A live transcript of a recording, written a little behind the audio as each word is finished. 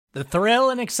The thrill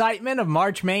and excitement of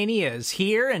March Mania is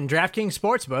here, and DraftKings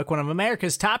Sportsbook, one of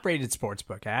America's top-rated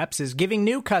sportsbook apps, is giving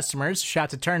new customers a shot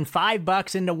to turn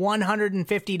 $5 into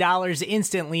 $150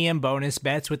 instantly in bonus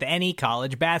bets with any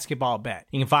college basketball bet.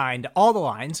 You can find all the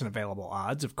lines and available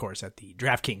odds, of course, at the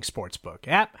DraftKings Sportsbook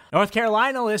app. North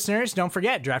Carolina listeners, don't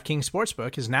forget, DraftKings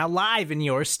Sportsbook is now live in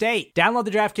your state. Download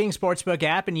the DraftKings Sportsbook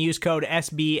app and use code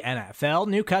SBNFL.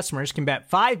 New customers can bet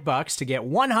 $5 to get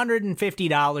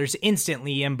 $150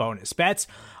 instantly in bonus bets,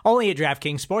 only at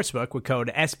DraftKings Sportsbook with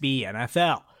code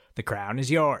SBNFL. The crown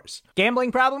is yours.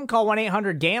 Gambling problem? Call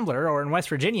 1-800-GAMBLER, or in West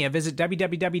Virginia, visit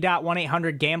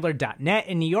www.1800gambler.net.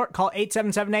 In New York, call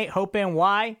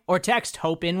 877-8-HOPE-NY or text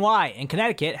HOPE-NY. In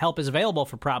Connecticut, help is available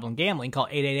for problem gambling. Call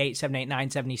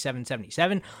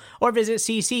 888-789-7777 or visit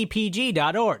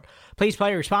ccpg.org. Please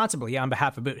play responsibly on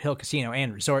behalf of Boot Hill Casino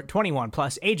and Resort. 21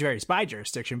 plus, age varies by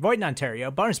jurisdiction. Void in Ontario.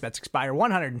 Bonus bets expire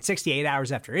 168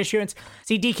 hours after issuance.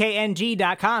 See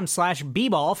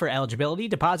dkng.com/bball for eligibility,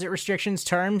 deposit restrictions,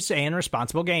 terms, and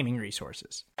responsible gaming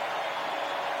resources.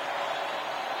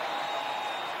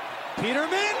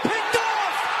 Peterman picked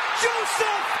off!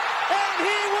 Joseph! And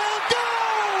he will go!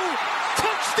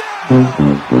 Touchdown!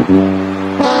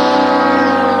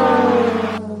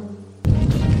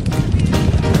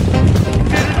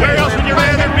 Where else would you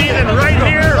rather be than right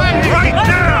here, right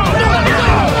now?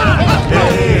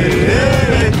 Hey,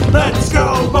 hey, let's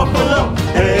go Buffalo!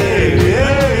 Hey,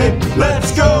 hey,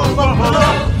 let's go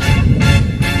Buffalo!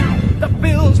 The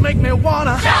Bills make me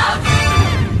wanna shout!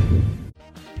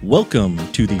 Welcome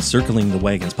to the Circling the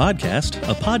Wagons podcast,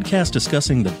 a podcast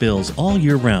discussing the Bills all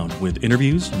year round with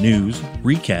interviews, news,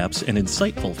 recaps, and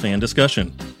insightful fan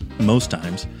discussion. Most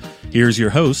times. Here's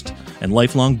your host and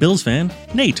lifelong Bills fan,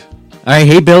 Nate. All right,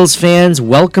 hey Bills fans,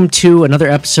 welcome to another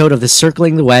episode of the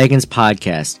Circling the Wagons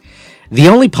podcast. The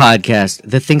only podcast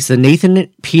that thinks the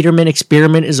Nathan Peterman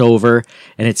experiment is over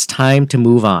and it's time to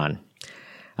move on.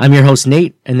 I'm your host,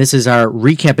 Nate, and this is our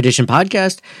Recap Edition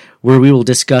podcast where we will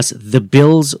discuss the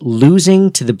Bills losing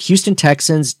to the Houston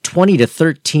Texans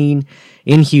 20-13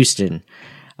 in Houston.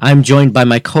 I'm joined by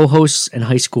my co-hosts and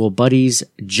high school buddies,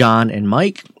 John and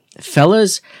Mike.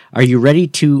 Fellas, are you ready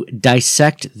to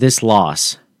dissect this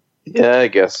loss? Yeah, I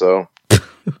guess so. How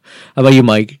about you,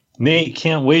 Mike? Nate,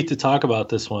 can't wait to talk about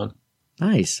this one.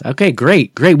 Nice. Okay,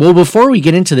 great. Well, before we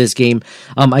get into this game,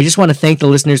 I just want to thank the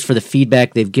listeners for the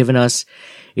feedback they've given us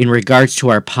in regards to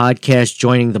our podcast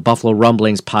joining the Buffalo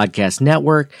Rumblings podcast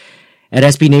network. At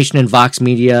SB Nation and Vox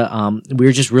Media, we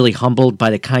were just really humbled by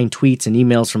the kind tweets and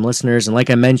emails from listeners. And like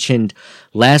I mentioned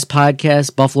last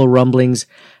podcast,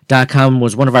 BuffaloRumblings.com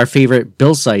was one of our favorite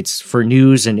Bill sites for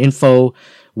news and info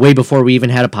way before we even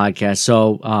had a podcast.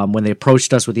 So when they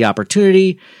approached us with the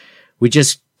opportunity, we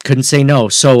just couldn't say no.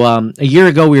 So a year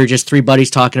ago, we were just three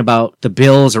buddies talking about the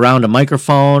Bills around a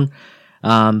microphone.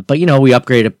 But, you know, we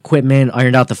upgraded equipment,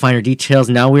 ironed out the finer details.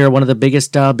 Now we are one of the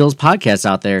biggest Bills podcasts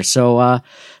out there. So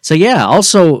yeah,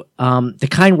 also the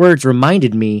kind words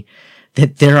reminded me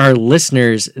that there are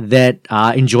listeners that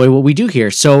enjoy what we do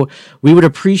here. So we would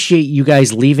appreciate you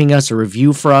guys leaving us a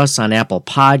review for us on Apple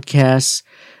Podcasts,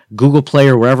 Google Play,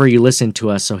 or wherever you listen to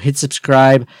us. So hit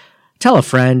subscribe, tell a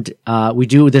friend. We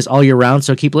do this all year round,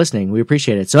 so keep listening. We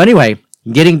appreciate it. So anyway,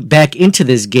 getting back into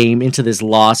this game, into this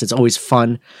loss, it's always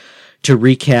fun to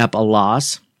recap a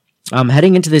loss.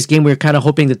 Heading into this game, we were kind of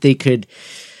hoping that they could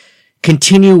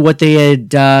continue what they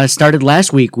had started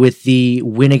last week with the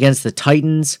win against the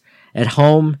Titans at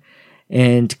home,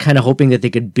 and kind of hoping that they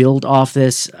could build off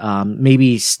this,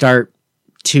 maybe start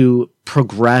to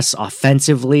progress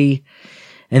offensively.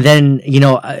 And then, you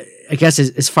know, I guess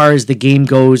as far as the game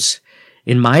goes,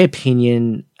 in my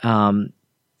opinion,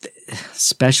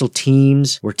 special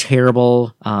teams were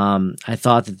terrible. I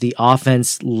thought that the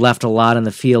offense left a lot on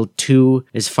the field too,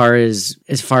 as far as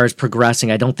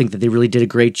progressing. I don't think that they really did a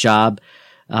great job.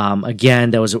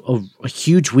 Again, that was a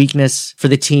huge weakness for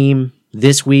the team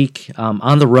this week,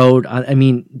 on the road. I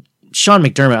mean, Sean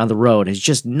McDermott on the road has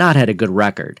just not had a good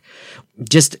record.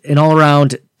 Just an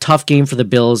all-around tough game for the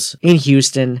Bills in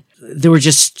Houston. There were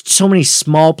just so many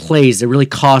small plays that really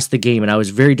cost the game, and I was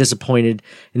very disappointed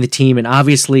in the team. And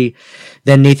obviously,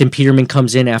 then Nathan Peterman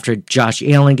comes in after Josh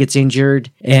Allen gets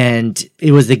injured, and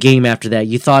it was the game after that.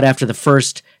 You thought after the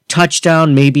first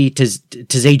touchdown, maybe to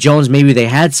Zay Jones, maybe they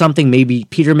had something. Maybe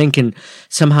Peterman can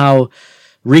somehow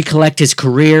recollect his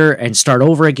career and start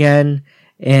over again.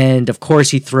 And of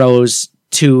course, he throws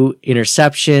two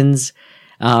interceptions.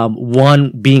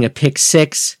 One being a pick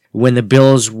six when the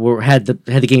Bills had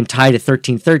the game tied at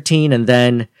 13-13, and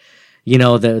then, you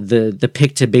know, the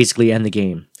pick to basically end the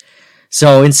game.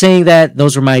 So in saying that,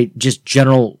 those were my just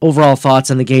general overall thoughts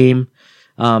on the game.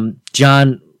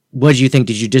 John, what did you think?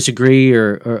 Did you disagree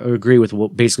or agree with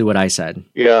basically what I said?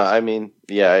 Yeah, I mean,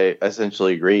 I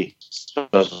essentially agree.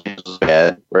 Especially it was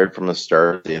bad right from the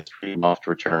start. They had 3 muffed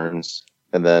returns.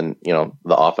 And then, the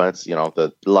offense,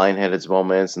 the line had its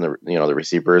moments, and the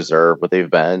receivers are what they've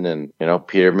been. And,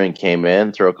 Peterman came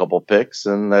in, threw a couple picks,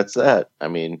 and that's that. I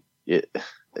mean, it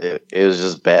was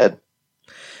just bad.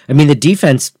 I mean, the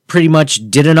defense pretty much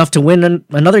did enough to win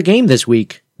another game this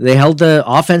week. They held the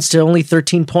offense to only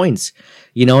 13 points.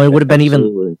 It would have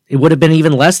been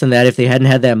even less than that if they hadn't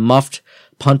had that muffed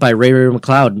punt by Ray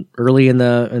McCloud early in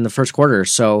the first quarter.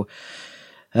 So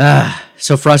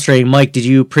frustrating. Mike, did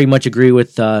you pretty much agree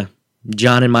with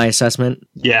John in my assessment?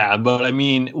 Yeah, but I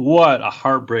mean, what a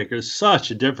heartbreaker.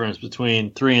 Such a difference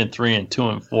between 3-3 and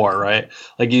 2-4, right?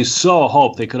 Like, you so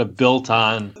hope they could have built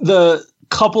on the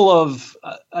couple of,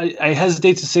 I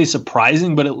hesitate to say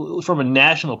surprising, but from a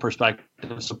national perspective,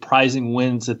 surprising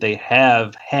wins that they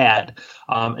have had.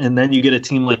 And then you get a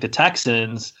team like the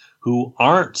Texans, who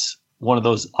aren't one of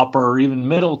those upper or even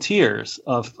middle tiers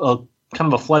of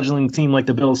kind of a fledgling team like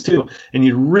the Bills too, and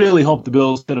you really hope the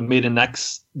Bills could have made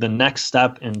the next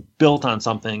step and built on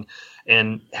something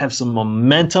and have some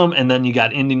momentum. And then you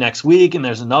got Indy next week, and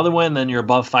there's another one, then you're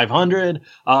above 500,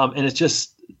 and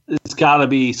it's got to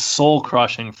be soul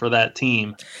crushing for that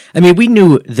team. I mean, we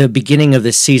knew the beginning of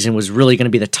this season was really going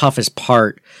to be the toughest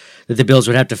part that the Bills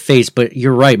would have to face, but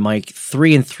you're right, Mike.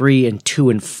 3-3 and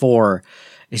 2-4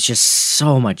 is just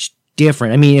so much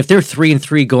different. I mean, if they're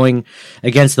 3-3 going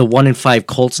against the 1-5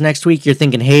 Colts next week, you're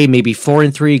thinking, hey, maybe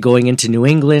 4-3 going into New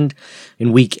England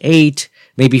in week 8,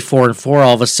 maybe 4-4.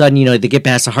 All of a sudden, they get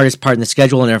past the hardest part in the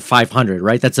schedule and they're 500,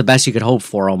 right? That's the best you could hope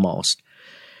for almost.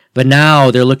 But now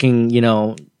they're looking,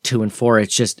 2-4.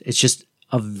 It's just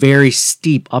a very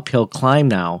steep uphill climb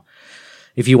now.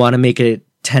 If you want to make it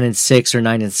 10-6 or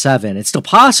 9-7, it's still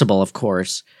possible, of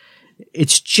course.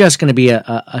 It's just going to be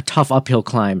a tough uphill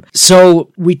climb.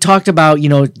 So we talked about,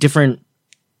 different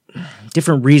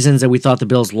reasons that we thought the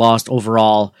Bills lost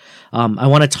overall. I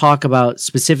want to talk about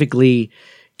specifically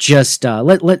just,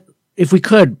 if we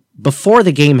could, before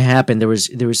the game happened, there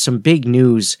was some big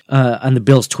news, on the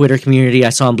Bills Twitter community. I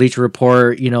saw on Bleacher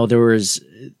Report, there was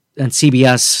on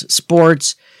CBS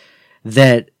Sports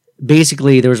that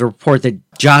basically there was a report that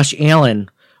Josh Allen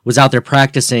was out there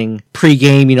practicing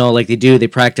pregame, like they do. They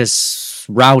practice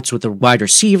routes with the wide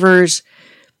receivers,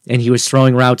 and he was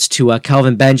throwing routes to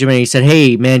Kelvin Benjamin. He said,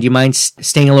 hey, man, do you mind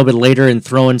staying a little bit later and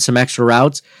throwing some extra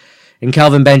routes? And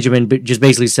Kelvin Benjamin just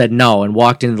basically said no and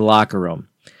walked into the locker room.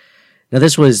 Now,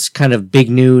 this was kind of big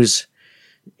news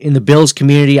in the Bills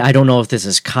community. I don't know if this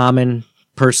is common.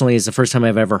 Personally, it's the first time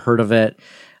I've ever heard of it.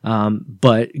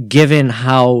 But given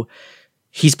how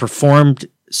he's performed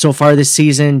so far this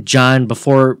season, John,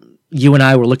 before you and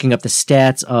I were looking up the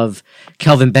stats of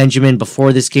Kelvin Benjamin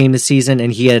before this game this season,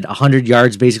 and he had 100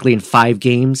 yards basically in 5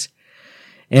 games.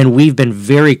 And we've been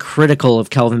very critical of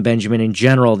Kelvin Benjamin in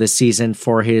general this season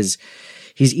for his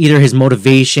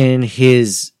motivation,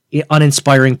 his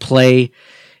uninspiring play.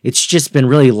 It's just been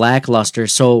really lackluster.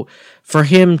 So for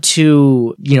him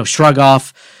to, shrug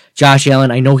off Josh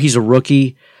Allen, I know he's a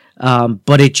rookie,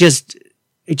 but it just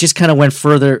kind of went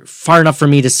far enough for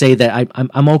me to say that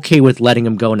I'm okay with letting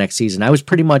him go next season. I was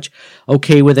pretty much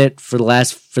okay with it for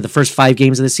the first 5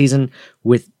 games of the season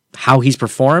with how he's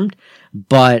performed.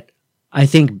 But I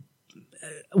think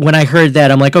when I heard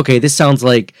that, I'm like, okay, this sounds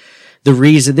like the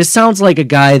reason. This sounds like a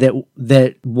guy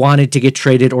that wanted to get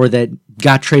traded or that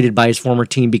got traded by his former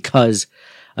team because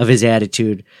of his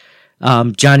attitude.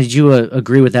 John, did you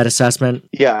agree with that assessment?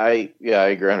 Yeah, I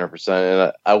agree 100%.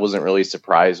 And I wasn't really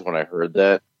surprised when I heard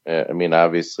that. I mean,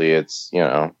 obviously, it's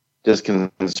just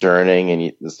concerning,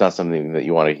 and it's not something that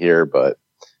you want to hear. But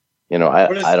I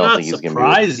don't think he's going to be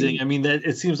surprising. I mean, that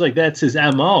it seems like that's his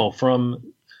MO from.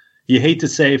 You hate to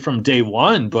say from day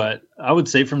one, but I would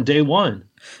say from day one.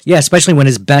 Yeah, especially when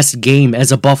his best game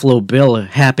as a Buffalo Bill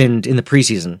happened in the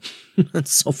preseason.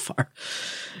 So far.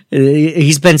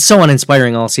 He's been so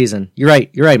uninspiring all season. You're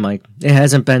right, Mike. It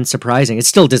hasn't been surprising. It's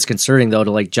still disconcerting, though,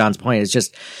 to like John's point.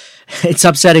 It's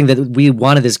upsetting that we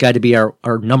wanted this guy to be our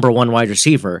number 1 wide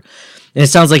receiver. And it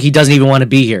sounds like he doesn't even want to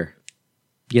be here.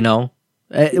 Yeah,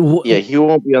 he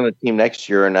won't be on the team next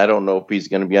year, and I don't know if he's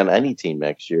going to be on any team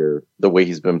next year the way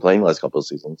he's been playing the last couple of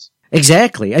seasons.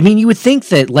 Exactly. I mean, you would think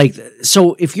that,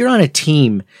 so if you're on a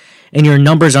team and your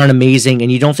numbers aren't amazing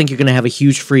and you don't think you're going to have a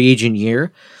huge free agent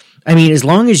year, I mean, as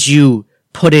long as you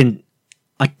put in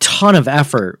a ton of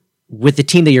effort with the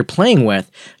team that you're playing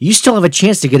with, you still have a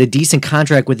chance to get a decent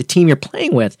contract with the team you're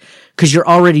playing with because you're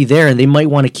already there and they might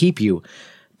want to keep you.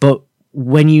 But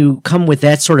when you come with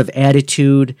that sort of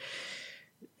attitude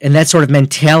and that sort of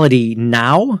mentality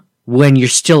now when you're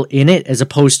still in it, as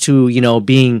opposed to, you know,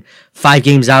 being 5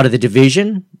 games out of the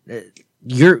division,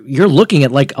 you're looking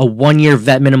at like a 1-year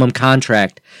vet minimum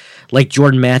contract like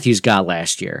Jordan Matthews got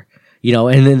last year. You know,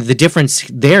 and then the difference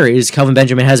there is Kelvin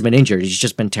Benjamin has been injured. He's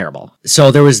just been terrible.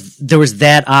 So there was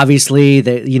that, obviously,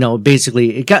 that, you know,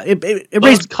 basically it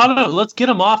raised. Let's get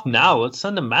him off now. Let's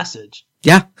send a message.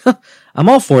 Yeah, I'm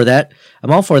all for that.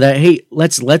 Hey,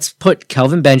 let's put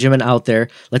Kelvin Benjamin out there.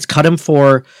 Let's cut him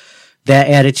for that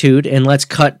attitude, and let's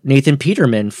cut Nathan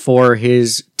Peterman for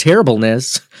his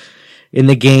terribleness in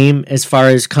the game as far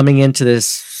as coming into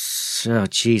this. Oh,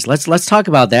 geez. Let's talk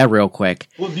about that real quick.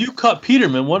 Well, if you cut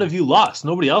Peterman, what have you lost?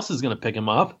 Nobody else is going to pick him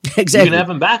up. Exactly. You can have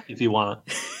him back if you want.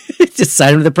 Just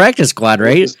sign him to the practice squad,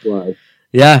 right?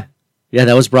 Yeah. Yeah,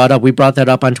 that was brought up. We brought that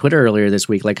up on Twitter earlier this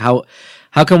week. Like, how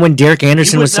come when Derek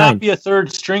Anderson was signed? He would not be a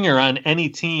third stringer on any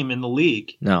team in the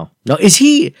league. No. Is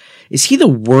he the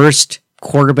worst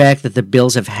quarterback that the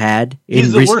Bills have had?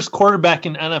 He's the worst quarterback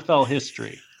in NFL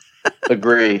history.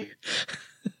 Agree.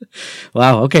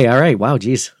 Wow. Okay. All right. Wow.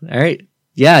 Geez. All right.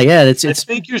 Yeah. It's.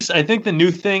 I think the new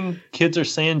thing kids are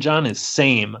saying, John, is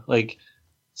same. Like,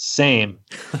 same.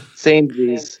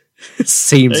 Samesies.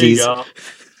 Samesies.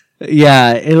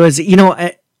 Yeah. It was. You know,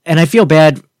 and I feel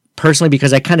bad personally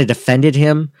because I kind of defended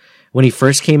him when he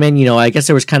first came in. You know, I guess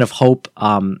there was kind of hope.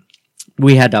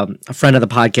 We had a friend of the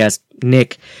podcast,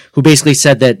 Nick, who basically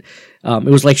said that. It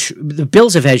was like the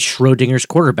Bills have had Schrodinger's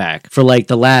quarterback for like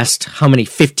the last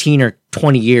 15 or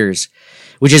 20 years,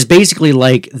 which is basically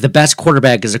like the best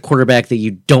quarterback is a quarterback that you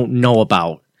don't know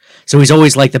about. So he's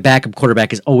always like the backup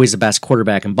quarterback is always the best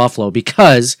quarterback in Buffalo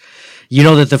because you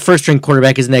know that the first string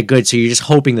quarterback isn't that good. So you're just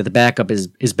hoping that the backup is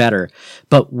better.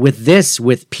 But with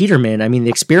Peterman, I mean, the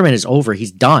experiment is over.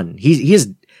 He's done.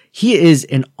 He is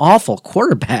an awful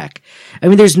quarterback. I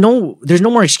mean, there's no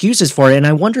more excuses for it. And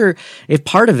I wonder if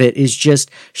part of it is just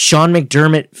Sean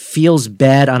McDermott feels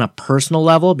bad on a personal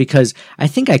level, because I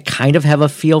think I kind of have a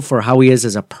feel for how he is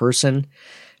as a person,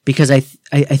 because I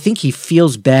think he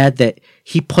feels bad that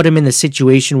he put him in the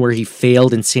situation where he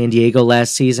failed in San Diego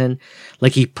last season.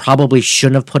 Like, he probably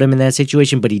shouldn't have put him in that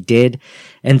situation, but he did.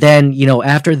 And then, you know,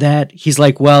 after that, he's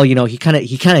like, well, you know, he kind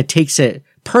of takes it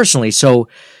personally. So,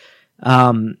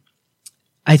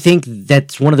 I think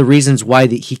that's one of the reasons why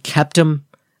he kept him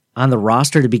on the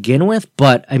roster to begin with.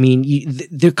 But I mean,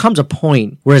 there comes a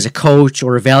point where, as a coach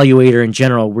or evaluator in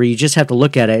general, where you just have to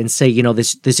look at it and say, you know,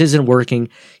 this isn't working.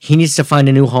 He needs to find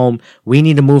a new home. We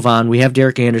need to move on. We have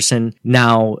Derek Anderson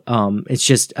now. It's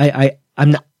just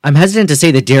I'm hesitant to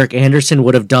say that Derek Anderson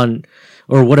would have done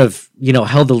or would have, you know,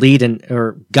 held the lead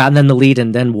or gotten them the lead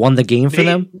and then won the game for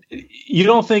them. You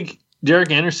don't think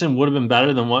Derek Anderson would have been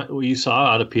better than what you saw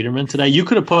out of Peterman today? You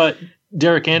could have put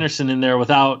Derek Anderson in there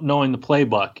without knowing the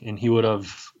playbook, and he would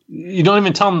have. You don't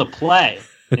even tell him to play,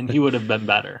 and he would have been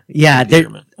better. Yeah,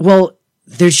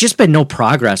 there's just been no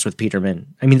progress with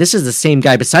Peterman. I mean, this is the same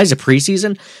guy. Besides the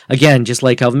preseason, again, just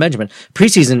like Kelvin Benjamin,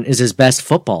 preseason is his best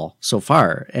football so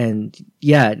far. And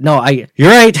yeah, no, you're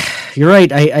right.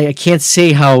 I can't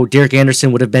say how Derek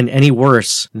Anderson would have been any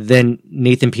worse than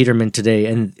Nathan Peterman today.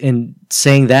 And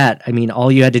saying that, I mean,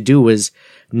 all you had to do was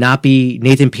not be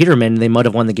Nathan Peterman, and they might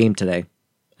have won the game today,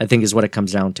 I think, is what it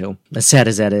comes down to. As sad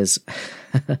as that is.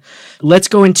 Let's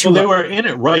go into... Well, they were in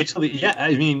it right till the... Yeah,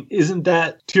 I mean, isn't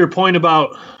that, to your point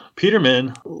about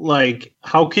Peterman, like,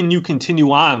 how can you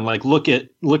continue on? Like, look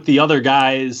the other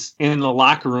guys in the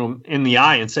locker room in the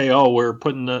eye and say, oh, we're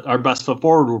putting our best foot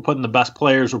forward, we're putting the best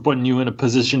players, we're putting you in a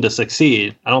position to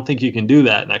succeed. I don't think you can do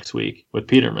that next week with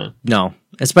Peterman. No,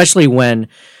 especially when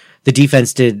the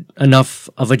defense did enough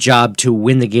of a job to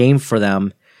win the game for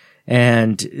them,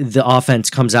 and the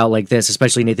offense comes out like this,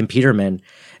 especially Nathan Peterman.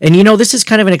 And, you know, this is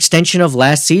kind of an extension of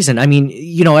last season. I mean,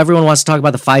 you know, everyone wants to talk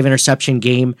about the 5-interception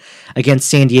game against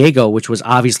San Diego, which was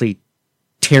obviously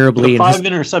terribly... The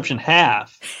 5-interception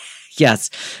half. Yes,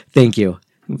 thank you.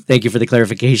 Thank you for the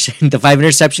clarification. The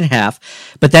 5-interception half.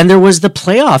 But then there was the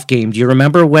playoff game. Do you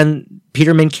remember when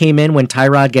Peterman came in when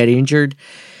Tyrod got injured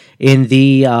in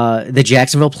the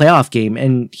Jacksonville playoff game,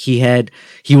 and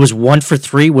he was 1 for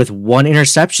 3 with 1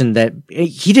 interception? That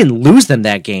he didn't lose them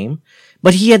that game,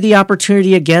 but he had the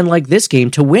opportunity again, like this game,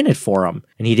 to win it for him,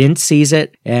 and he didn't seize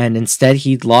it, and instead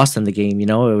he lost them the game. You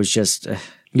know, it was just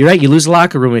you're right. You lose the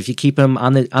locker room if you keep him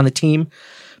on the team,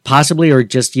 possibly, or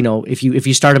just, you know, if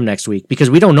you start him next week,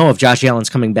 because we don't know if Josh Allen's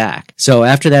coming back. So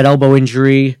after that elbow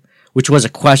injury, which was a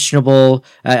questionable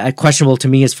to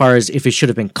me as far as if it should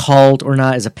have been called or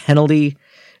not as a penalty.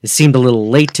 It seemed a little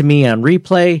late to me on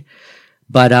replay,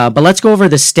 But let's go over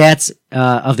the stats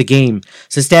of the game.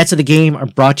 So stats of the game are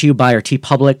brought to you by our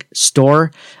TeePublic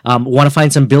store. Want to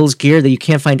find some Bills gear that you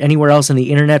can't find anywhere else on the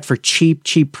internet for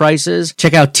cheap prices?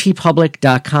 Check out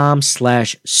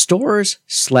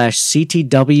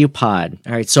teepublic.com/stores/CTWpod.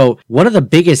 All right. So one of the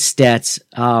biggest stats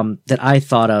that I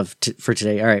thought of for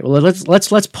today. All right. Well,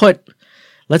 let's put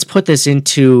this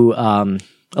into a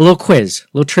little quiz, a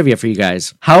little trivia for you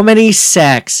guys. How many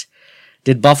sacks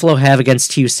did Buffalo have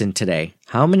against Houston today?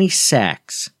 How many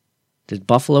sacks did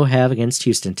Buffalo have against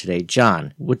Houston today?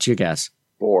 John, what's your guess?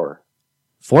 4.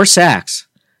 4 sacks.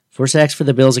 4 sacks for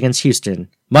the Bills against Houston.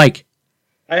 Mike?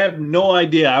 I have no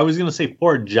idea. I was going to say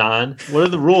 4, John. What are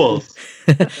the rules?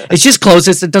 It's just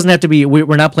closest. It doesn't have to be.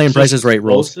 We're not playing Price is Right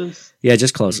rules. Yeah,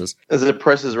 just closest. Is it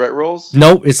Price is Right rules?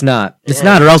 No, it's not. It's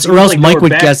not. Or else like Mike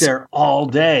would guess there all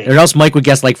day. Or else Mike would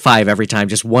guess like 5 every time,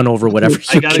 just one over whatever.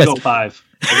 I gotta go 5.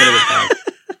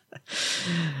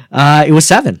 It was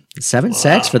 7. 7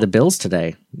 sacks for the Bills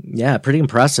today. Yeah, pretty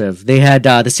impressive. They had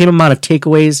the same amount of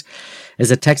takeaways as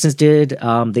the Texans did.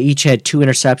 They each had 2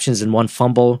 interceptions and 1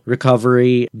 fumble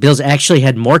recovery. Bills actually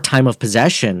had more time of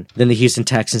possession than the Houston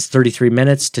Texans, 33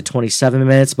 minutes to 27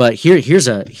 minutes. But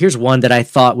here's one that I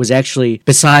thought was actually,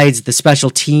 besides the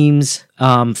special teams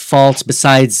faults,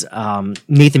 besides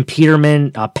Nathan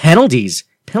Peterman, penalties.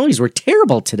 Penalties were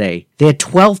terrible today. They had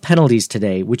 12 penalties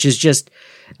today, which is just,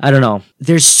 I don't know.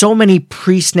 There's so many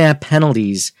pre-snap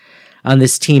penalties on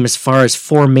this team as far as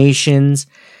formations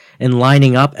and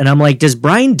lining up. And I'm like, does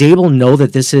Brian Daboll know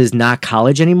that this is not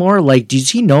college anymore? Like, does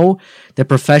he know that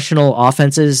professional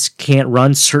offenses can't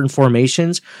run certain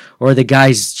formations? Or are the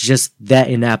guys just that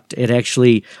inept at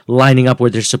actually lining up where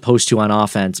they're supposed to on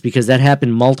offense? Because that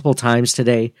happened multiple times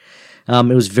today.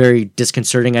 It was very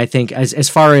disconcerting, I think. As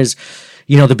far as,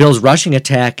 the Bills' rushing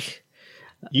attack.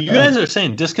 You guys are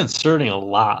saying disconcerting a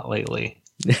lot lately.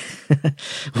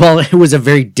 Well, it was a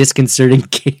very disconcerting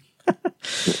game.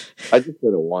 I just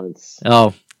did it once.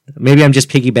 Oh, maybe I'm just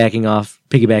piggybacking off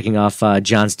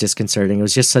John's disconcerting. It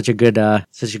was just such a good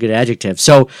adjective.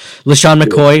 So LaShawn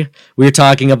McCoy, we were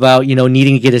talking about,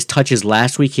 needing to get his touches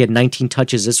last week. He had 19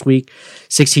 touches this week,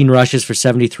 16 rushes for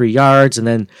 73 yards, and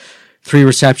then 3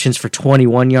 receptions for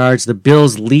 21 yards. The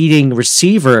Bills' leading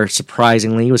receiver,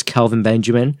 surprisingly, was Kelvin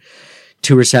Benjamin.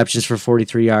 2 receptions for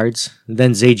 43 yards.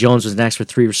 Then Zay Jones was next with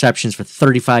 3 receptions for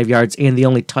 35 yards and the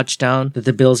only touchdown that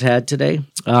the Bills had today.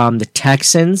 The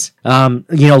Texans,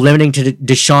 limiting to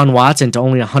Deshaun Watson to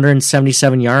only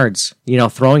 177 yards,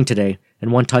 throwing today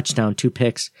and 1 touchdown, 2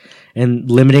 picks, and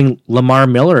limiting Lamar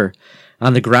Miller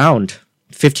on the ground.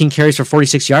 15 carries for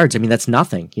 46 yards. I mean, that's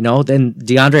nothing, Then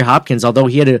DeAndre Hopkins, although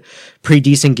he had a pretty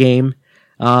decent game,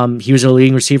 he was a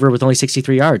leading receiver with only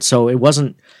 63 yards. So it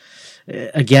wasn't,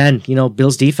 again,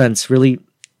 Bills defense really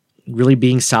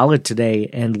being solid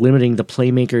today and limiting the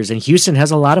playmakers. And Houston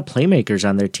has a lot of playmakers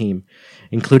on their team,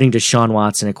 including Deshaun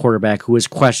Watson, a quarterback who was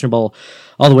questionable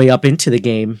all the way up into the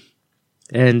game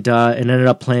and ended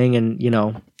up playing in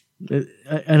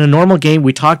a normal game.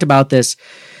 We talked about this,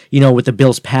 with the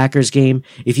Bills-Packers game.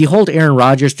 If you hold Aaron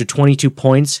Rodgers to 22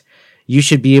 points, you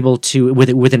should be able to,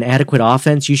 with an adequate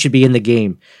offense, you should be in the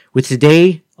game. With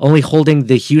today only holding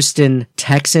the Houston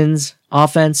Texans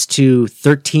offense to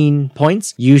 13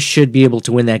 points, you should be able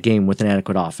to win that game with an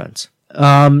adequate offense.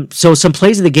 So some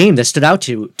plays of the game that stood out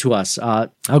to us.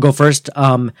 I'll go first.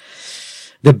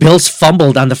 The Bills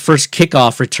fumbled on the first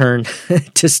kickoff return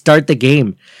to start the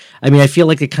game. I mean, I feel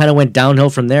like it kind of went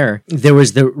downhill from there. There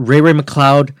was the Ray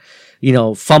McCloud,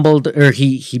 fumbled, or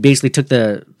he basically took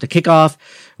the kickoff,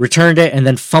 returned it, and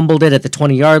then fumbled it at the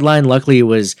 20-yard line. Luckily, it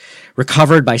was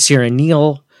recovered by Sarah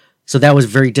Neal. So that was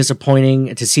very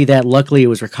disappointing to see that. Luckily, it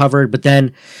was recovered. But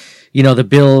then, the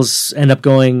Bills end up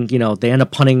going, they end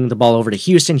up punting the ball over to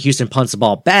Houston. Houston punts the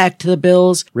ball back to the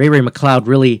Bills. Ray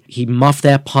McCloud he muffed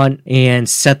that punt and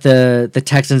set the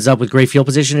Texans up with great field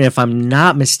position. And if I'm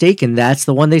not mistaken, that's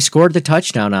the one they scored the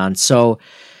touchdown on. So,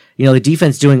 the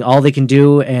defense doing all they can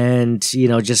do and,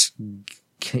 just,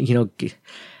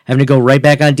 having to go right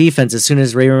back on defense as soon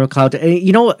as Ray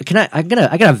McCloud.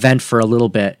 I gotta vent for a little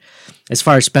bit as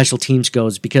far as special teams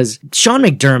goes, because Sean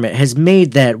McDermott has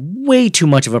made that way too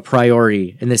much of a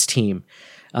priority in this team.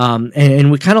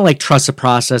 And we kind of trust the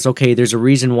process. Okay, there's a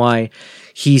reason why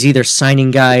he's either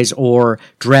signing guys or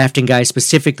drafting guys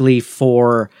specifically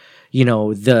for,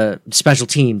 the special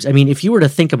teams. I mean, if you were to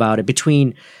think about it,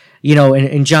 between,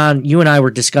 and John, you and I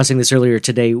were discussing this earlier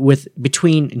today,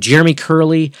 between Jeremy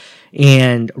Curley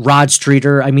and Rod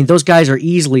Streeter, I mean, those guys are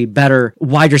easily better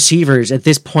wide receivers at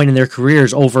this point in their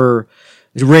careers over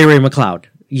Ray McCloud.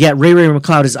 Yet Ray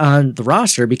McCloud is on the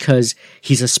roster because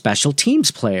he's a special teams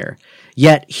player.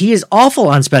 Yet he is awful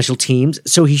on special teams,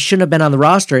 so he shouldn't have been on the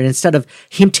roster. And instead of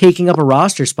him taking up a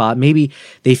roster spot, maybe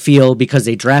they feel because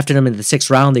they drafted him in the 6th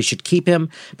round, they should keep him.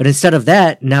 But instead of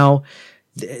that, now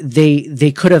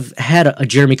they could have had a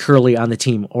Jeremy Curley on the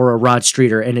team or a Rod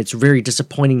Streeter, and it's very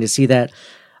disappointing to see that.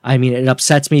 I mean, it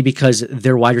upsets me because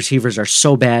their wide receivers are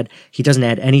so bad. He doesn't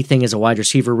add anything as a wide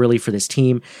receiver really for this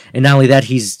team. And not only that,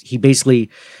 he basically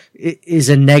is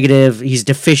a negative. He's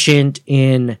deficient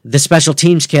in the special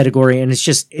teams category. And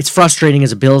it's frustrating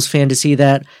as a Bills fan to see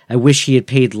that. I wish he had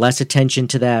paid less attention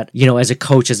to that. As a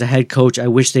coach, as a head coach, I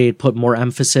wish they had put more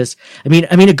emphasis. I mean,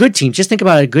 a good team, just think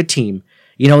about a good team.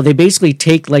 They basically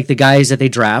take like the guys that they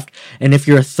draft, and if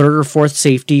you're a 3rd or 4th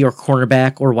safety or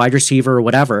cornerback or wide receiver or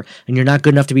whatever, and you're not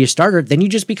good enough to be a starter, then you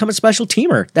just become a special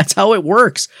teamer. That's how it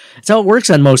works. That's how it works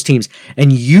on most teams.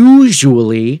 And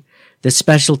usually the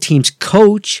special teams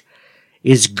coach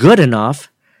is good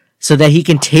enough so that he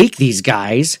can take these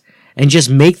guys and just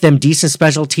make them decent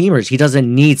special teamers. He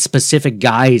doesn't need specific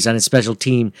guys on his special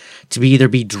team to either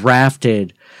be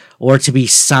drafted or to be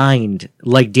signed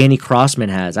like Danny Crossman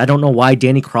has. I don't know why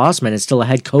Danny Crossman is still a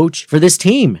head coach for this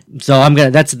team. So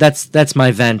that's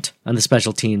my vent on the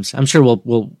special teams. I'm sure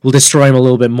we'll destroy him a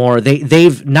little bit more.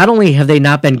 They've not only have they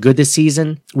not been good this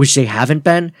season, which they haven't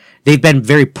been, they've been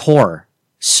very poor.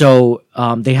 So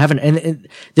they haven't, and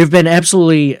there've been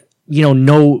absolutely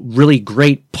no really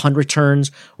great punt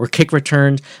returns or kick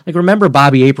returns. Like, remember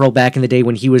Bobby April back in the day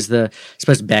when he was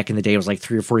especially back in the day, it was like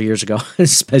 3 or 4 years ago,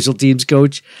 special teams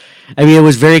coach. I mean, it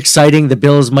was very exciting. The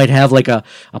Bills might have like a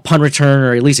punt return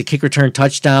or at least a kick return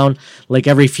touchdown like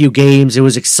every few games. It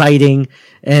was exciting,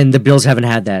 and the Bills haven't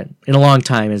had that in a long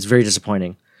time. It's very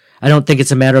disappointing. I don't think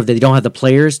it's a matter of that they don't have the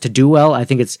players to do well. I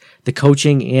think it's the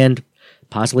coaching and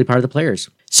possibly part of the players.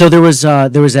 So there was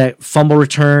a fumble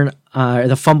return,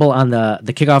 the fumble on the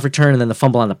kickoff return, and then the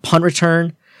fumble on the punt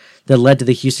return that led to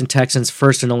the Houston Texans'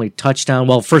 first and only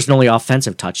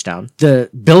offensive touchdown. The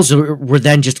Bills were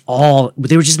then just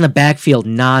they were just in the backfield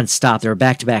nonstop. There were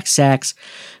back-to-back sacks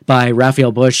by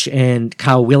Raphael Bush and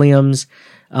Kyle Williams.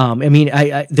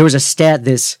 There was a stat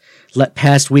this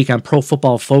past week on Pro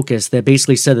Football Focus that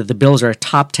basically said that the Bills are a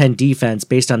top 10 defense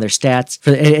based on their stats.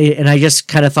 And I just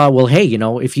kind of thought, well, hey,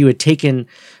 if you had taken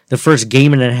the first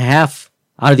game and a half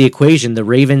out of the equation, the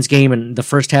Ravens game and the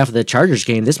first half of the Chargers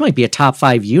game, this might be a top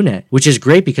 5 unit, which is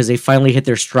great because they finally hit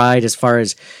their stride as far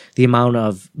as the amount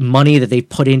of money that they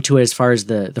put into it, as far as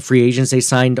the free agents they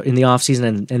signed in the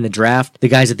offseason and the draft, the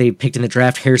guys that they picked in the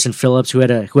draft, Harrison Phillips, who had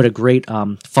a great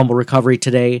fumble recovery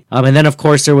today. And then, of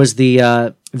course, there was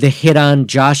the hit on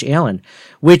Josh Allen,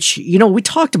 which, we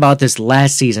talked about this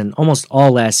last season, almost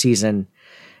all last season,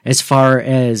 as far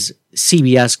as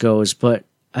CBS goes, but,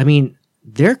 I mean,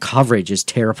 their coverage is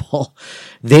terrible.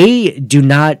 They do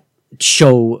not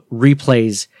show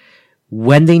replays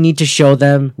when they need to show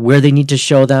them, where they need to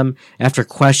show them, after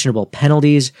questionable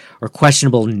penalties or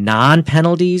questionable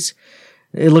non-penalties.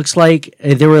 It looks like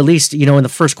they were at least, in the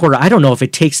first quarter. I don't know if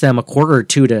it takes them a quarter or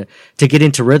two to get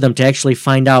into rhythm to actually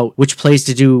find out which plays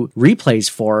to do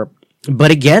replays for. But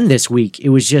again, this week, it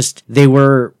was just, they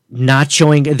were not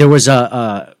showing. There was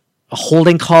a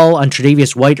holding call on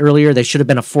Tre'Davious White earlier. They should have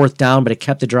been a 4th down, but it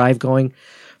kept the drive going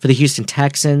for the Houston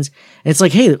Texans. And it's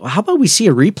like, hey, how about we see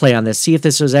a replay on this? See if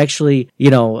this was actually,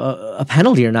 a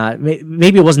penalty or not.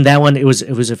 Maybe it wasn't that one. It was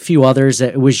a few others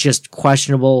that it was just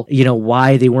questionable,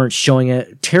 why they weren't showing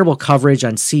it. Terrible coverage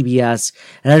on CBS.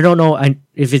 And I don't know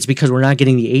if it's because we're not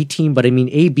getting the A team, but I mean,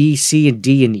 A, B, C, and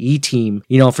D, and E team,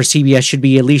 for CBS should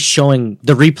be at least showing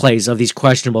the replays of these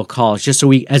questionable calls, just so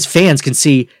we, as fans, can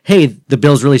see, hey, the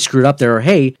Bills really screwed up there, or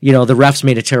hey, the refs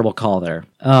made a terrible call there.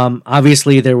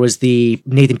 Obviously, there was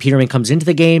Nathan Peterman comes into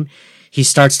the game. He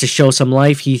starts to show some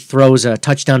life. He throws a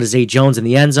touchdown to Zay Jones in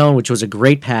the end zone, which was a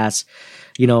great pass.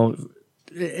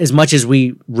 As much as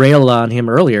we railed on him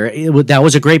earlier, that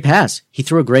was a great pass. He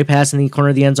threw a great pass in the corner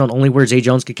of the end zone, only where Zay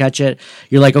Jones could catch it.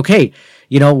 You're like, okay,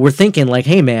 we're thinking like,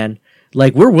 hey, man,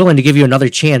 like, we're willing to give you another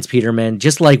chance, Peterman.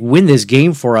 Just like win this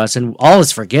game for us, and all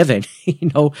is forgiven.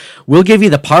 We'll give you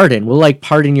the pardon. We'll like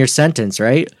pardon your sentence,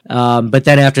 right? But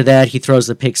then after that, he throws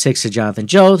the pick 6 to Jonathan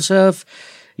Joseph.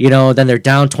 Then they're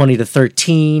down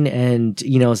 20-13, and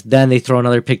then they throw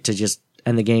another pick to just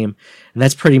end the game. And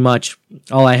that's pretty much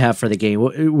all I have for the game.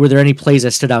 Were there any plays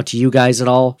that stood out to you guys at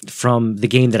all from the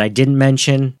game that I didn't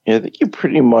mention? Yeah, I think you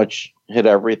pretty much hit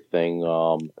everything.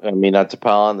 Not to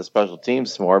pile on the special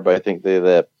teams more, but I think they had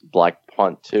that blocked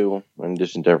punt too, in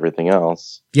addition to everything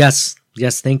else. Yes,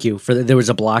 thank you. There was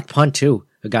a blocked punt too.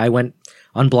 A guy went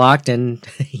unblocked and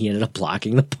he ended up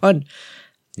blocking the punt.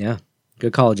 Yeah.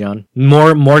 Good call, John.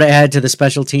 More to add to the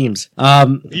special teams.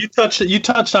 You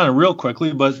touched on it real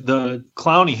quickly, but the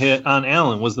Clowney hit on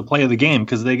Allen was the play of the game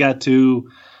because they got to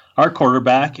our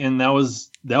quarterback, and that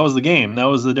was the game. That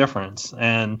was the difference.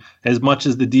 And as much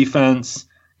as the defense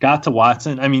got to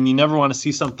Watson, I mean, you never want to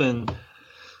see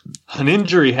an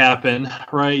injury happen,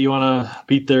 right? You want to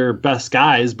beat their best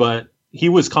guys, but he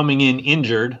was coming in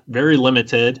injured, very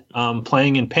limited,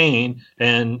 playing in pain,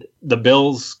 and the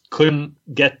Bills couldn't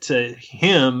get to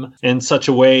him in such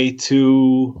a way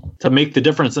to make the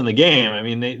difference in the game. I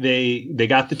mean, they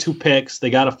got the 2 picks, they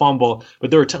got a fumble,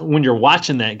 but there were when you're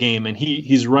watching that game and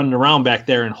he's running around back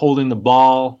there and holding the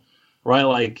ball, right?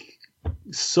 Like,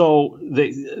 so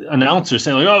the announcer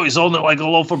saying like, "Oh, he's holding it like a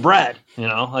loaf of bread," you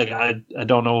know, like I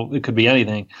don't know, it could be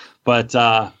anything, but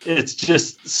it's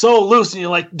just so loose, and you're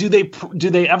like, do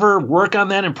they ever work on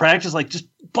that in practice? Like, just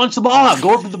punch the ball out,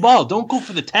 go for the ball, don't go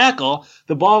for the tackle.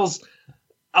 The ball's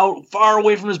out far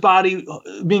away from his body,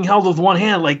 being held with one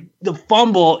hand. Like, the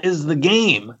fumble is the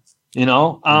game, you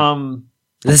know.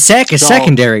 The sack is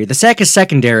secondary. The sack is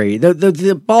secondary.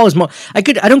 The ball is more. I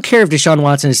don't care if Deshaun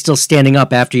Watson is still standing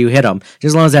up after you hit him, just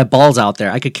as long as that ball's out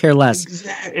there. I could care less.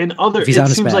 Exactly. And it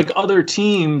seems like other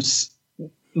teams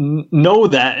know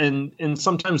that, and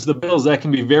sometimes the Bills, that can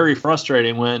be very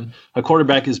frustrating when a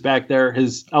quarterback is back there,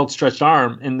 his outstretched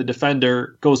arm, and the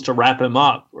defender goes to wrap him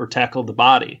up or tackle the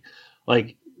body,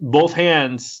 like both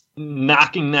hands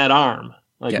knocking that arm.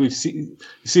 Like, we see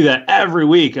that every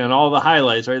week in all the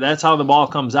highlights, right? That's how the ball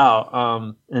comes out.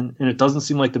 And it doesn't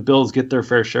seem like the Bills get their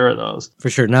fair share of those.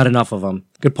 For sure, not enough of them.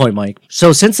 Good point, Mike.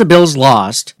 So since the Bills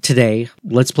lost today,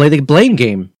 let's play the blame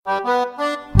game.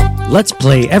 Let's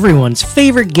play everyone's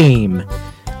favorite game,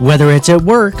 whether it's at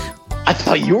work. I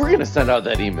thought you were going to send out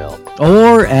that email.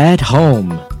 Or at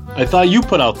home. I thought you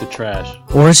put out the trash.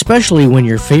 Or especially when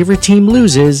your favorite team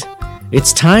loses,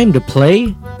 it's time to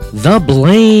play the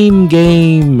blame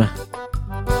game.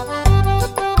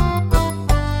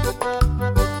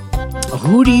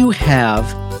 Who do you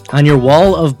have on your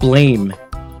wall of blame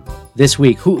this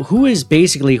week? Who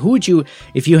would you,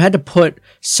 if you had to put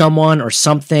someone or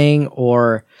something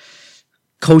or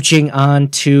coaching on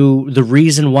to the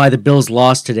reason why the Bills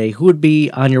lost today, who would be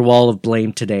on your wall of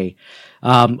blame today?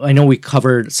 I know we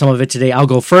covered some of it today. I'll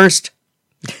go first.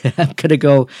 I'm gonna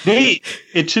go. Hey,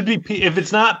 it should be. If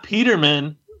it's not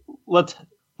Peterman, let's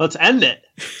end it.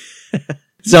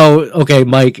 So, okay,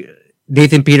 Mike,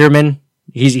 Nathan Peterman.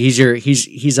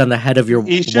 He's on the head of your.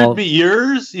 He should be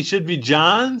yours. He should be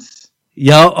John's.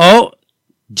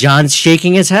 John's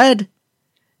shaking his head.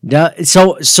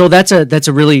 So that's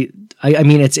a really. I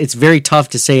mean, it's very tough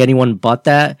to say anyone but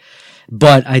that.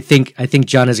 But I think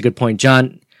John has a good point.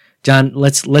 John,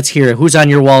 let's hear it. Who's on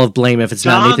your wall of blame if it's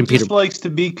not Nathan Peterman? John just likes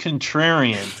to be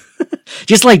contrarian.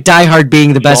 Just like Die Hard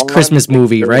being the best Christmas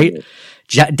movie, right?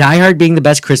 Die Hard being the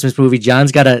best Christmas movie.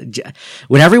 John's got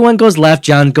when everyone goes left,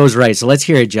 John goes right. So let's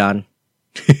hear it, John.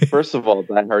 First of all,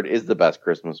 Die Hard is the best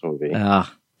Christmas movie.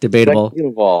 Debatable.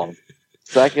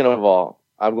 Second of all,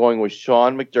 I'm going with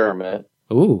Sean McDermott.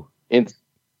 Ooh.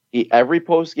 Every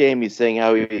post game, he's saying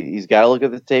how he's got to look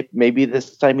at the tape. Maybe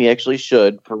this time he actually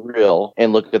should, for real,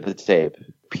 and look at the tape.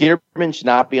 Peterman should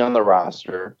not be on the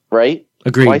roster, right?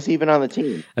 Agreed. Why is he even on the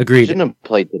team? Agreed. He shouldn't have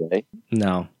played today.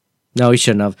 No, he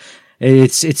shouldn't have.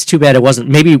 It's too bad it wasn't.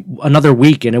 Maybe another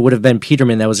week, and it would have been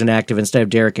Peterman that was inactive instead of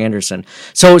Derek Anderson.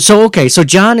 So okay. So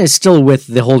John is still with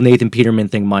the whole Nathan Peterman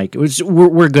thing, Mike.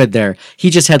 We're good there. He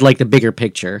just had like the bigger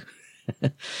picture.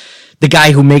 The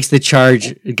guy who makes the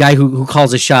charge, the guy who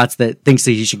calls the shots, that thinks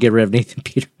that he should get rid of Nathan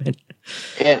Peterman.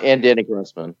 And Danny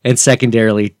Crossman. And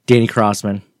secondarily, Danny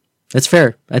Crossman. That's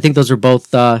fair. I think those are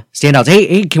both standouts.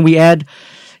 Hey, can we add,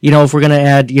 if we're going to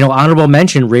add, honorable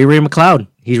mention, Ray McLeod.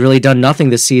 He's really done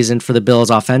nothing this season for the Bills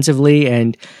offensively,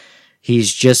 and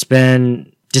he's just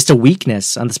been a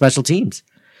weakness on the special teams.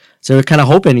 So we're kind of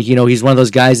hoping, he's one of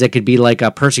those guys that could be like a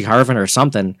Percy Harvin or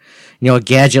something, a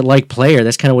gadget-like player.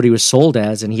 That's kind of what he was sold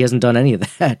as, and he hasn't done any of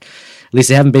that. At least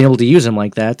they haven't been able to use him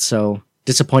like that, so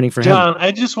disappointing for him. John,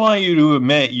 I just want you to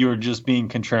admit you're just being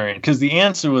contrarian, because the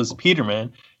answer was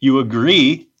Peterman. You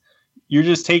agree. You're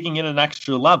just taking it an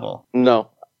extra level. No,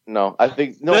 I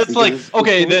think no. That's like,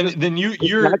 okay, then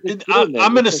you're.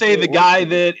 I'm going to say the guy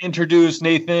that introduced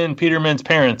Nathan Peterman's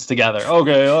parents together.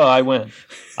 Okay, I win.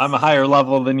 I'm a higher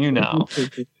level than you now.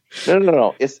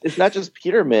 No. It's not just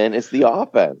Peterman. It's the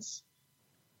offense.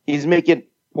 He's making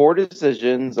poor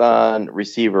decisions on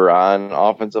receiver, on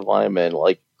offensive lineman,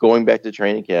 like going back to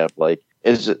training camp. Like,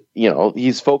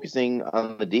 he's focusing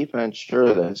on the defense.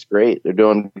 Sure, that's great. They're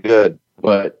doing good.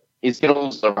 But he's going to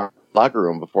lose the locker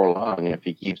room before long if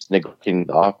he keeps neglecting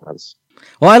the offense.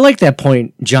 Well, I like that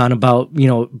point, John, about,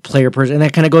 player person. And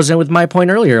that kind of goes in with my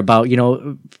point earlier about,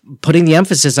 putting the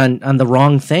emphasis on the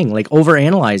wrong thing, like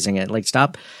overanalyzing it. Like,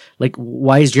 stop. Like,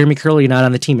 why is Jeremy Curley not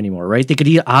on the team anymore, right? They could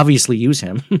obviously use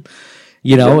him,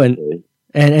 Exactly.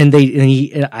 and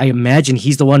I imagine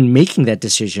he's the one making that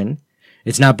decision.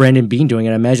 It's not Brandon Beane doing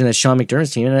it. I imagine that's Sean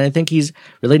McDermott's team. And I think he's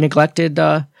really neglected.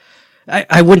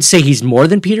 I wouldn't say he's more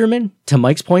than Peterman, to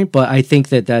Mike's point, but I think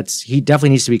he definitely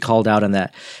needs to be called out on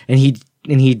that. And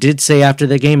he did say after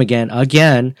the game again,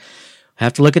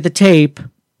 have to look at the tape.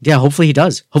 Yeah, hopefully he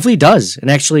does. Hopefully he does and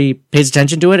actually pays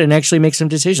attention to it and actually makes some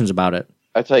decisions about it.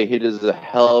 I tell you, he does a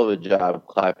hell of a job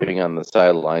clapping on the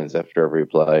sidelines after every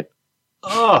play.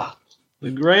 Oh,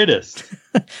 the greatest.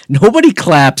 Nobody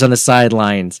claps on the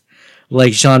sidelines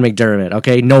like Sean McDermott,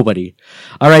 okay? Nobody.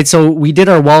 All right, so we did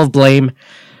our wall of blame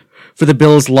for the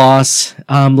Bills' loss.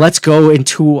 Let's go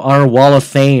into our Wall of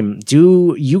Fame.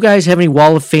 Do you guys have any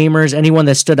Wall of Famers? Anyone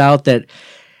that stood out that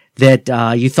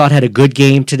you thought had a good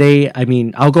game today? I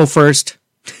mean, I'll go first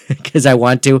because I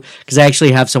want to, because I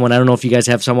actually have someone. I don't know if you guys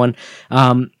have someone.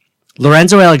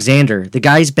 Lorenzo Alexander, the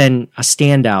guy's been a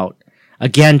standout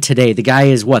again today. The guy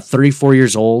is 34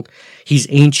 years old. He's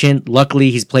ancient.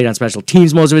 Luckily, he's played on special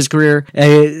teams most of his career.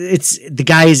 It's the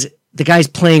guy's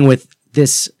playing with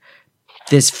this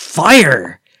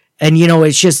fire. And,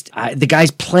 it's just, the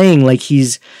guy's playing like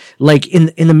he's like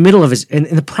in the middle of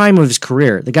in the prime of his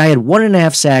career. The guy had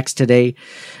 1.5 sacks today,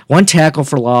 1 tackle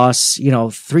for loss,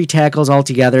 3 tackles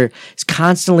altogether. He's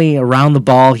constantly around the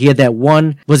ball. He had that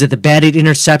one, was it the batted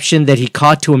interception that he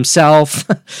caught to himself?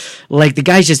 Like, the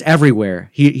guy's just everywhere.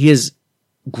 He is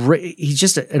great. He's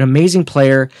just an amazing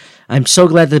player. I'm so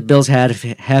glad that the Bills have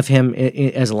him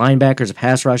as a linebacker, as a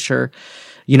pass rusher.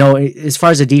 As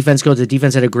far as the defense goes, the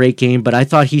defense had a great game, but I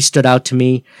thought he stood out to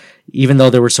me, even though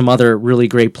there were some other really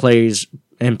great plays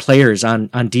and players on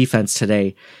defense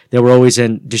today that were always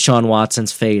in Deshaun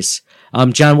Watson's face.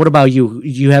 John, what about you? Do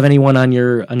you have anyone on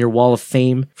your Wall of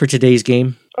Fame for today's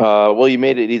game? Well, you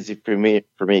made it easy for me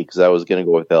because I was going to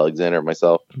go with Alexander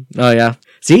myself. Oh, yeah.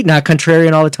 See, not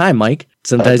contrarian all the time, Mike.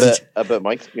 Sometimes I bet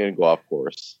Mike's going to go off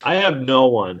course. I have no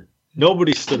one.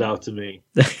 Nobody stood out to me.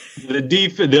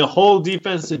 The whole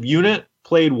defensive unit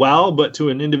played well, but to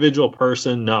an individual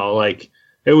person, no. Like,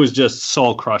 it was just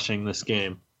soul crushing this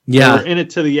game. Yeah, they were in it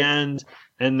to the end,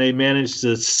 and they managed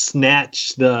to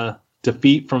snatch the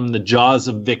defeat from the jaws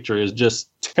of victory. It was just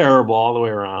terrible all the way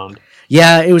around.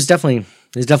 Yeah, it was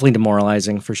definitely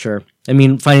demoralizing for sure. I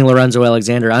mean, finding Lorenzo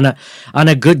Alexander on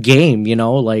a good game,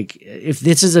 like if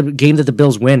this is a game that the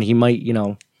Bills win, he might be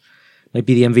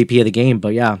the MVP of the game.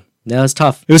 But yeah. That was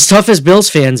tough. It was tough as Bills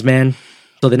fans, man.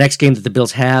 So the next game that the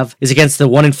Bills have is against the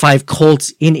 1-5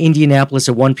 Colts in Indianapolis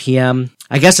at 1 p.m.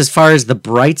 I guess as far as the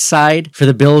bright side for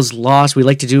the Bills' loss, we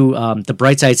like to do the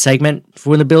bright side segment for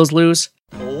when the Bills lose.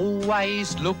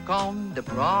 Always look on the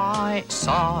bright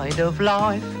side of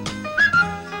life.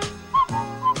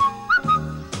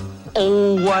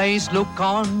 Always look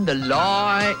on the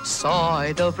light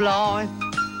side of life.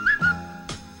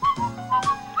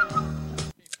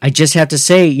 I just have to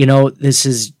say, this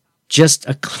is just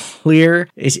it's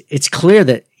clear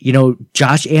that,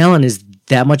 Josh Allen is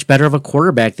that much better of a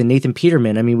quarterback than Nathan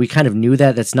Peterman. I mean, we kind of knew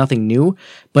that. That's nothing new.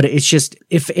 But it's just,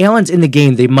 if Allen's in the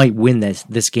game, they might win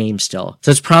this game still.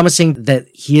 So it's promising that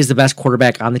he is the best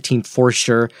quarterback on the team for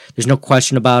sure. There's no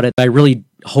question about it. I really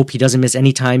hope he doesn't miss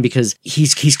any time because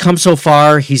he's come so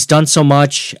far. He's done so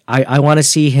much. I want to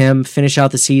see him finish out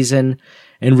the season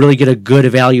and really get a good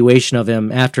evaluation of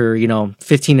him after,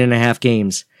 15 and a half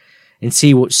games and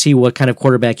see what kind of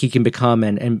quarterback he can become.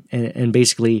 And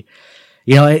basically,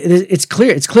 it's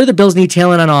clear the Bills need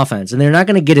talent on offense and they're not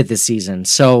going to get it this season.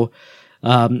 So,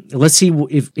 let's see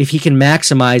if he can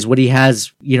maximize what he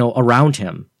has, around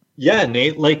him. Yeah,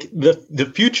 Nate, like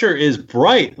the future is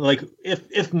bright. Like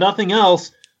if nothing else,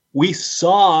 we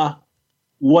saw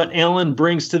what Allen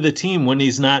brings to the team when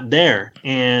he's not there.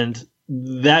 And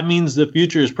that means the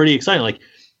future is pretty exciting. Like,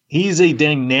 he's a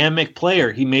dynamic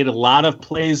player. He made a lot of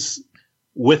plays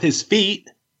with his feet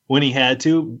when he had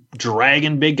to,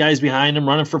 dragging big guys behind him,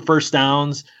 running for first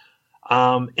downs.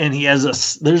 And there's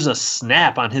a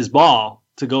snap on his ball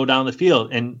to go down the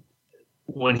field. And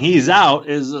when he's out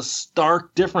is a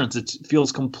stark difference. It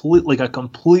feels like a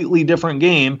completely different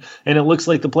game. And it looks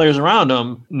like the players around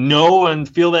him know and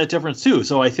feel that difference too.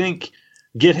 So I think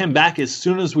get him back as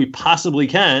soon as we possibly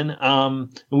can.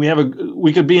 And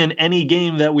we could be in any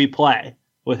game that we play.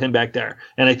 with him back there.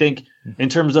 And I think in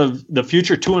terms of the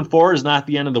future, 2-4 is not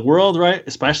the end of the world, right?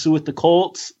 Especially with the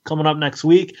Colts coming up next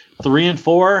week.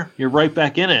 3-4, you're right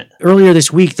back in it. Earlier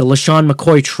this week, the LaShawn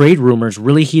McCoy trade rumors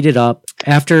really heated up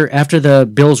after the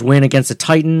Bills win against the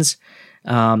Titans,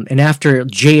 and after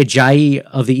Jay Ajayi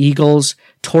of the Eagles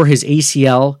tore his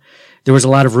ACL. There was a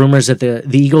lot of rumors that the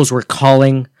Eagles were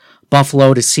calling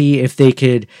Buffalo to see if they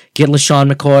could get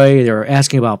LaShawn McCoy. They were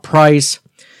asking about price,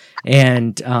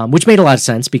 and which made a lot of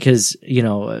sense because,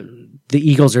 the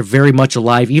Eagles are very much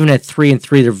alive. Even at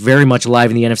 3-3, they're very much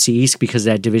alive in the NFC East because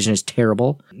that division is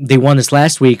terrible. They won this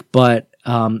last week, but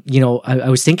I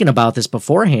was thinking about this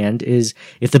beforehand, is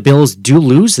if the Bills do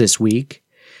lose this week,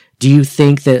 do you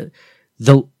think that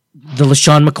the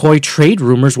LaShawn McCoy trade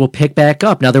rumors will pick back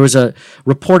up? Now, there was a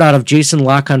report out of Jason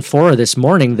La Canfora this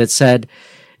morning that said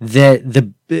that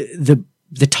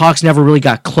the talks never really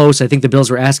got close. I think the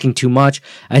Bills were asking too much.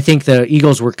 I think the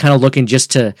Eagles were kind of looking just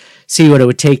to see what it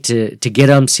would take to get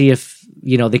him, see if,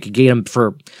 they could get him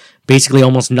for basically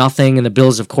almost nothing. And the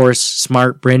Bills, of course,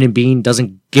 smart. Brandon Beane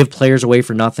doesn't give players away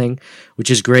for nothing, which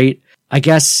is great. I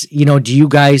guess, do you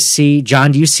guys see,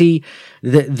 John, do you see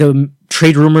the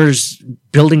trade rumors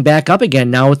building back up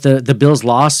again now with the Bills'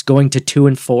 loss going to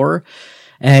 2-4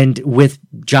 and with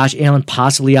Josh Allen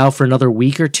possibly out for another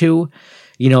week or two?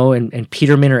 And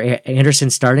Peterman or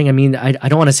Anderson starting. I mean, I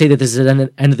don't want to say that this is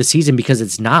the end of the season because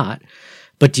it's not,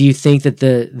 but do you think that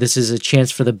this is a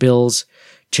chance for the Bills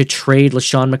to trade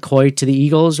LaShawn McCoy to the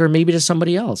Eagles or maybe to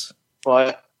somebody else?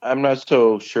 Well, I'm not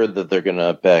so sure that they're going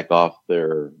to back off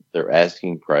their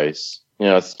asking price.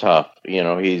 It's tough.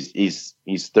 He's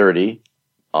 30.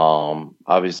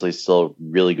 Obviously still a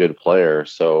really good player.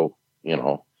 So,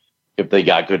 if they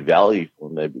got good value for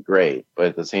him, that'd be great. But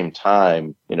at the same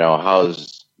time,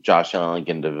 how's Josh Allen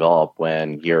can develop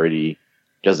when he already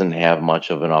doesn't have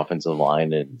much of an offensive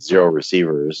line and 0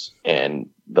 receivers, and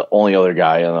the only other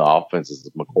guy on the offense is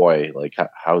McCoy? Like,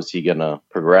 how's he gonna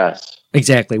progress?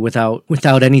 Exactly, without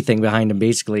anything behind him,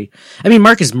 basically. I mean,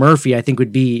 Marcus Murphy, I think,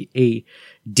 would be a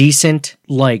decent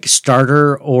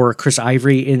starter, or Chris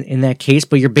Ivory in that case,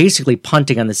 but you're basically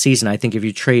punting on the season, I think, if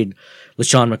you trade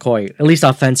LaShawn McCoy, at least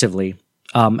offensively.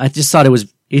 I just thought it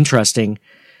was interesting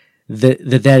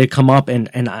that had come up, and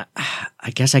I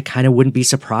guess I kind of wouldn't be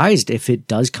surprised if it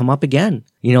does come up again.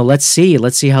 Let's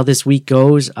see how this week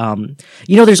goes.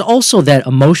 There's also that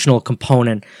emotional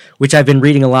component, which I've been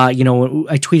reading a lot.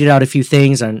 I tweeted out a few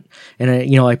things and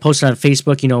I posted on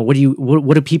Facebook.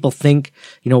 What do people think?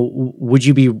 Would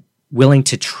you be willing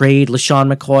to trade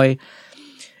LaShawn McCoy?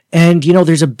 And,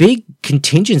 there's a big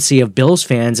contingency of Bills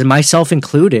fans, and myself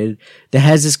included, that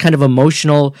has this kind of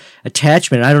emotional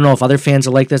attachment. I don't know if other fans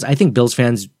are like this. I think Bills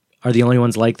fans are the only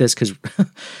ones like this because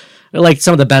they're like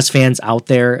some of the best fans out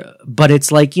there. But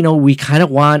it's like, we kind of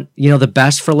want, the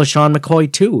best for LaShawn McCoy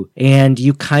too. And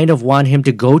you kind of want him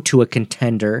to go to a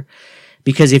contender,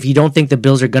 because if you don't think the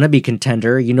Bills are going to be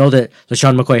contender, that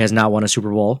LaShawn McCoy has not won a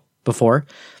Super Bowl before.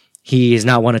 He has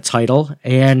not won a title,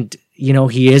 and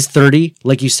he is 30,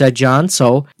 like you said, John.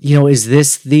 So,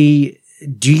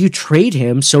 do you trade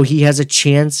him so he has a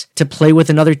chance to play with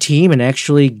another team and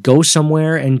actually go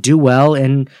somewhere and do well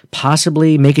and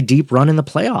possibly make a deep run in the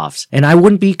playoffs? And I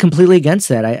wouldn't be completely against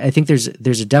that. I think there's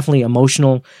a definitely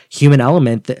emotional human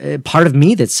element, part of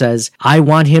me that says, I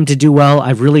want him to do well.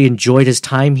 I've really enjoyed his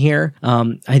time here.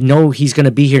 I know he's going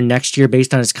to be here next year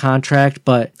based on his contract,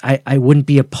 but I wouldn't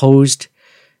be opposed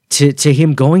to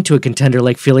him going to a contender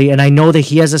like Philly. And I know that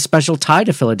he has a special tie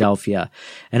to Philadelphia.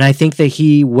 And I think that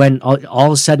when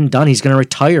all is said and done, he's going to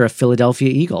retire a Philadelphia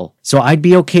Eagle. So I'd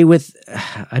be okay with,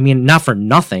 not for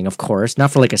nothing, of course,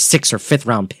 not for like a 6th or 5th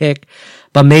round pick,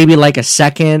 but maybe like a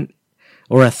 2nd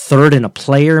or a 3rd and a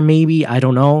player, maybe. I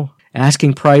don't know.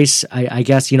 Asking price, I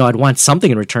guess, I'd want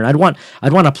something in return. I'd want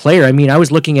a player. I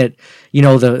was looking at,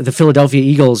 the Philadelphia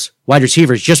Eagles wide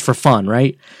receivers just for fun,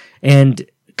 right? And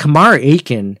Kamar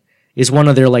Aiken is one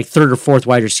of their 3rd or 4th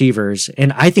wide receivers,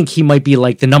 and I think he might be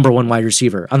the number 1 wide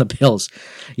receiver on the Bills.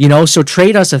 So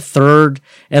trade us a 3rd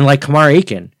and Kamar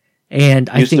Aiken, and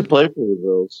I think to play for the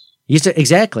Bills.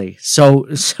 Exactly. So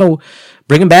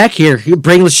bring him back here. You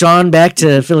bring LaShawn back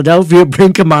to Philadelphia.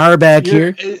 Bring Kamar back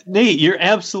here. Nate, you're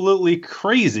absolutely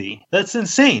crazy. That's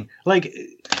insane.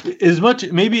 As much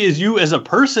maybe as you as a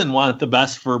person want the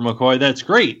best for McCoy, that's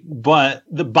great. But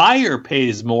the buyer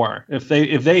pays more if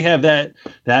they have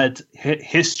that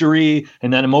history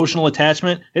and that emotional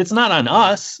attachment. It's not on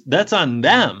us. That's on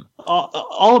them.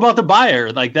 All about the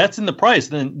buyer. That's in the price.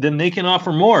 Then they can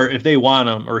offer more if they want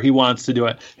him or he wants to do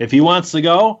it. If he wants to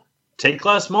go, take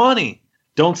less money.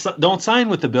 Don't sign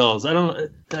with the Bills.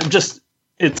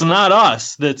 it's not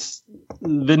us that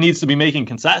needs to be making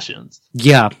concessions.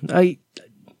 Yeah,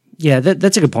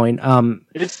 that's a good point.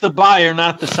 It's the buyer,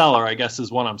 not the seller, I guess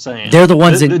is what I'm saying. They're the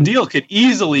ones the deal could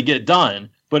easily get done,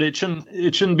 but it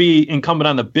shouldn't be incumbent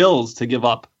on the Bills to give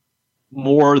up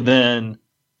more than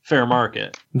fair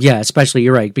market. Yeah, especially,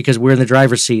 you're right, because we're in the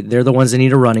driver's seat. They're the ones that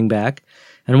need a running back,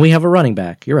 and we have a running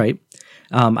back. You're right.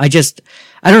 I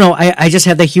don't know. I just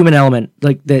have the human element,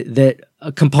 like the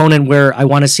a component where I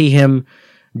want to see him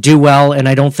do well, and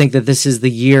I don't think that this is the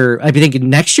year. I think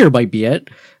next year might be it,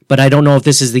 but I don't know if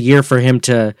this is the year for him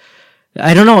to.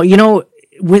 I don't know. You know,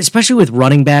 especially with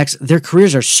running backs, their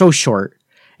careers are so short,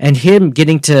 and him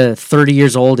getting to 30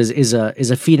 years old is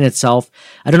a feat in itself.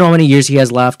 I don't know how many years he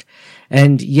has left,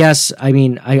 and yes, I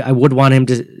mean, I would want him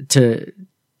to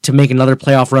make another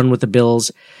playoff run with the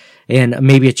Bills, and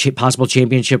maybe a possible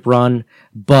championship run,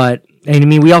 but. I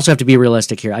mean, we also have to be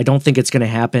realistic here. I don't think it's going to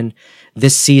happen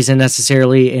this season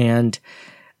necessarily. And,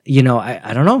 you know,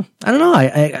 I don't know.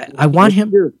 I want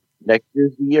him. Next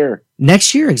year's the year.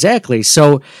 Next year, exactly.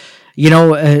 So, you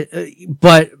know,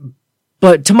 but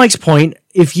to Mike's point,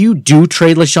 if you do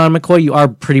trade LeSean McCoy, you are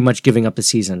pretty much giving up the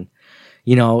season,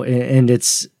 you know, and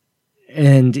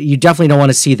you definitely don't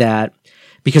want to see that.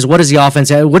 Because what is the offense?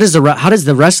 How does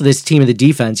the rest of this team and the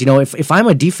defense? You know, if I'm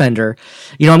a defender,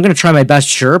 you know, I'm going to try my best,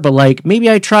 sure, but like maybe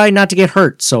I try not to get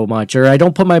hurt so much, or I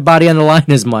don't put my body on the line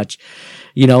as much,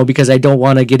 you know, because I don't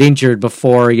want to get injured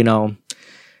before, you know,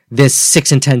 this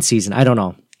 6-10 season. I don't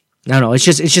know. It's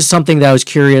just something that I was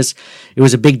curious. It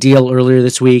was a big deal earlier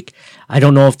this week. I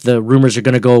don't know if the rumors are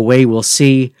going to go away. We'll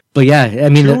see. But yeah, I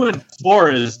mean,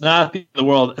 2-4 is not the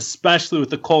world, especially with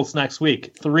the Colts next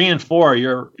week.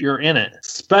 3-4, you're in it.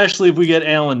 Especially if we get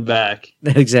Allen back.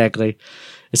 Exactly.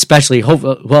 Especially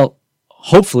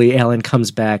hopefully Allen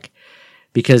comes back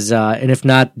because and if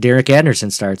not, Derek Anderson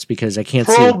starts because I can't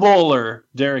see Pro Bowler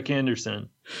Derek Anderson.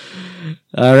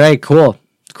 All right, cool.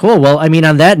 Well, I mean,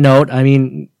 on that note, I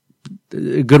mean,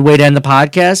 a good way to end the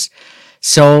podcast.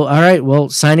 So, all right, well,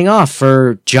 signing off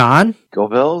for John. Go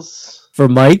Bills. For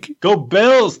Mike. Go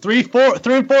Bills.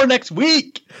 3-4 next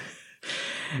week.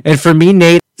 And for me,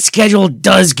 Nate, schedule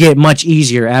does get much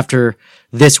easier after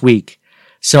this week.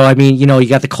 So, I mean, you know, you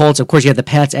got the Colts. Of course, you got the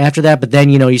Pats after that. But then,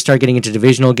 you know, you start getting into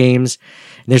divisional games.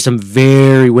 And there's some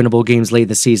very winnable games late in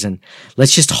the season.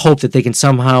 Let's just hope that they can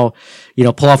somehow, you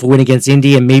know, pull off a win against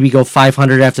Indy and maybe go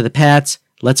 500 after the Pats.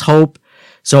 Let's hope.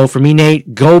 So for me,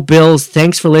 Nate, go Bills.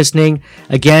 Thanks for listening.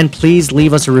 Again, please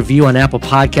leave us a review on Apple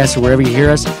Podcasts or wherever you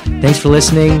hear us. Thanks for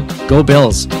listening. Go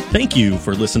Bills. Thank you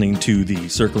for listening to the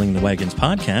Circling the Wagons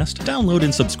podcast. Download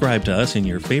and subscribe to us in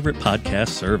your favorite podcast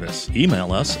service.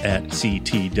 Email us at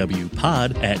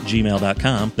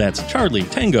ctwpod@gmail.com. That's Charlie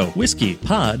Tango Whiskey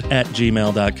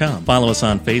Pod@gmail.com. Follow us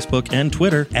on Facebook and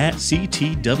Twitter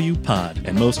 @CTWPod.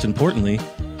 And most importantly,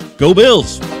 go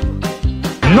Bills!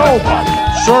 Nobody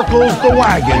circles the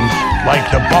wagons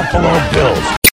like the Buffalo Bills.